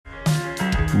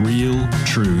Real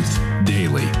truth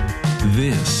daily.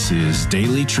 This is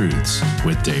Daily Truths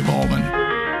with Dave Allman.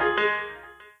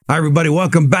 Hi, everybody.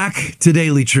 Welcome back to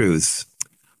Daily Truths.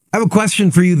 I have a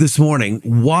question for you this morning.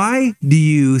 Why do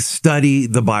you study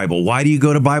the Bible? Why do you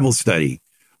go to Bible study?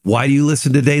 Why do you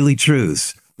listen to Daily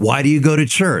Truths? Why do you go to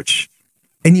church?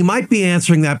 And you might be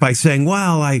answering that by saying,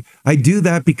 well, I do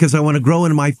that because I want to grow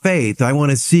in my faith. I want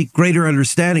to seek greater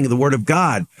understanding of the Word of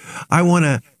God. I want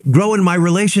to grow in my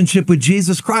relationship with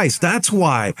Jesus Christ. That's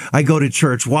why I go to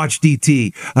church, watch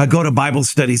DT, go to Bible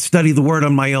study, study the Word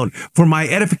on my own for my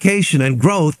edification and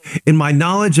growth in my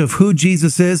knowledge of who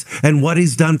Jesus is and what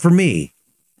He's done for me.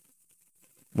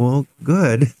 Well,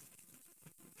 good.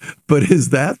 But is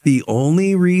that the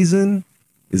only reason?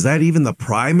 Is that even the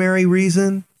primary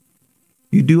reason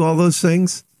you do all those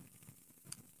things?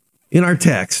 In our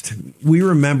text, we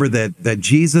remember that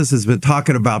Jesus has been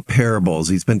talking about parables.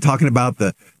 He's been talking about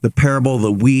the parable of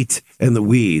the wheat and the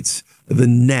weeds, the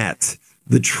net,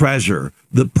 the treasure,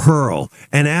 the pearl.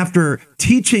 And after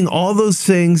teaching all those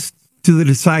things to the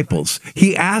disciples,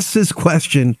 he asks this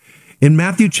question in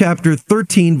Matthew chapter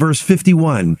 13, verse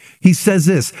 51. He says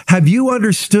this, "Have you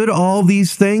understood all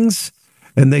these things?"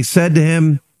 And they said to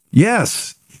him,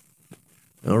 "Yes."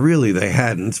 Well, really, they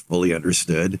hadn't fully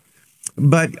understood.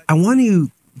 But I want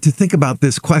you to think about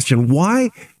this question.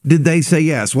 Why did they say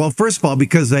yes? Well, first of all,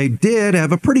 because they did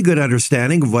have a pretty good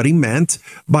understanding of what he meant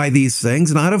by these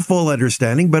things. Not a full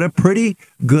understanding, but a pretty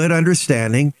good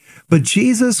understanding. But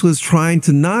Jesus was trying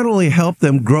to not only help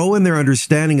them grow in their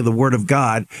understanding of the Word of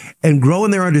God and grow in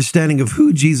their understanding of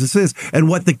who Jesus is and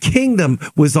what the kingdom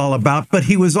was all about, but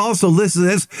he was also, listen to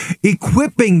this,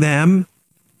 equipping them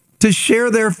to share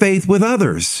their faith with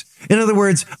others. In other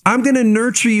words, I'm going to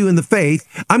nurture you in the faith.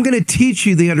 I'm going to teach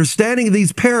you the understanding of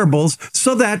these parables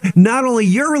so that not only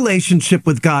your relationship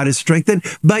with God is strengthened,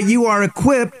 but you are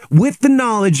equipped with the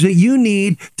knowledge that you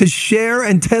need to share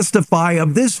and testify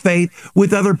of this faith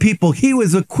with other people. He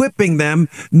was equipping them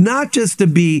not just to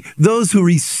be those who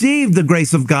received the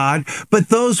grace of God, but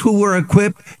those who were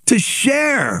equipped to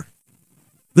share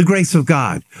the grace of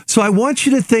God. So I want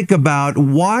you to think about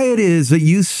why it is that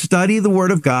you study the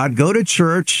Word of God, go to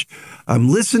church,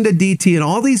 listen to DT and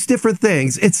all these different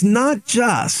things. It's not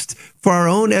just for our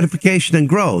own edification and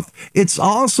growth. It's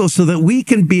also so that we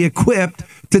can be equipped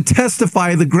to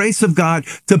testify the grace of God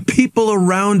to people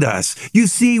around us. You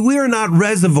see, we are not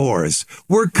reservoirs.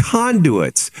 We're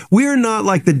conduits. We are not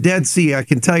like the Dead Sea. I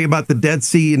can tell you about the Dead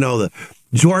Sea, the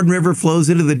Jordan River flows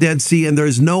into the Dead Sea and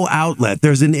there's no outlet.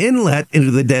 There's an inlet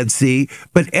into the Dead Sea,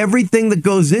 but everything that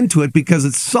goes into it, because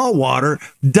it's salt water,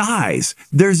 dies.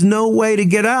 There's no way to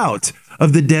get out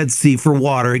of the Dead Sea for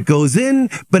water. It goes in,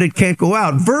 but it can't go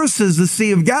out. Versus the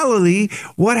Sea of Galilee,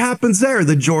 what happens there?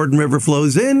 The Jordan River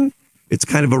flows in. It's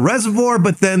kind of a reservoir,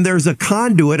 but then there's a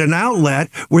conduit, an outlet,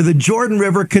 where the Jordan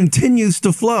River continues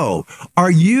to flow. Are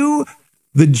you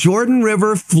the Jordan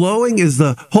River? Flowing is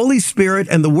the Holy Spirit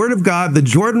and the Word of God, the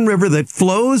Jordan River that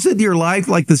flows into your life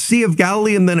like the Sea of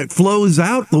Galilee, and then it flows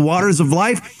out. The waters of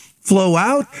life flow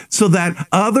out so that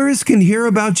others can hear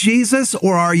about Jesus?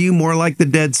 Or are you more like the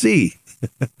Dead Sea,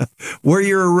 where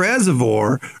you're a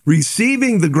reservoir,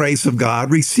 receiving the grace of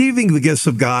God, receiving the gifts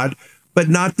of God, but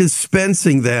not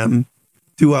dispensing them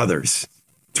to others?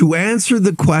 To answer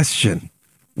the question,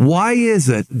 why is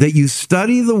it that you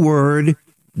study the Word,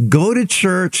 go to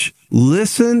church,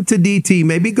 listen to DT,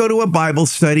 maybe go to a Bible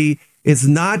study? It's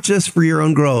not just for your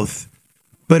own growth,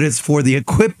 but it's for the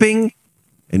equipping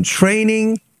and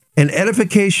training and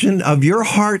edification of your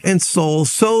heart and soul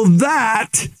so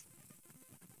that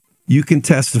you can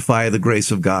testify the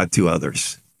grace of God to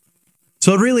others.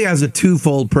 So it really has a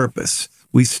twofold purpose.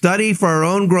 We study for our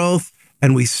own growth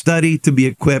and we study to be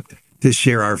equipped to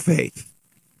share our faith.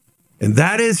 And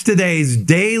that is today's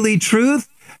Daily Truth.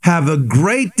 Have a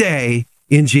great day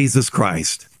in Jesus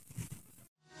Christ.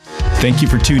 Thank you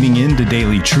for tuning in to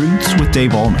Daily Truths with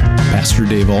Dave Allman. Pastor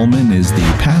Dave Allman is the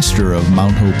pastor of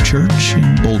Mount Hope Church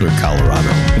in Boulder, Colorado.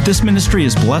 If this ministry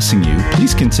is blessing you,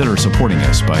 please consider supporting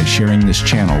us by sharing this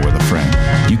channel with a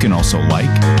friend. You can also like,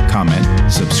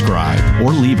 comment, subscribe,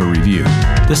 or leave a review.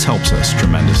 This helps us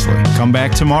tremendously. Come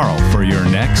back tomorrow for your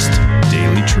next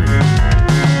Daily Truth.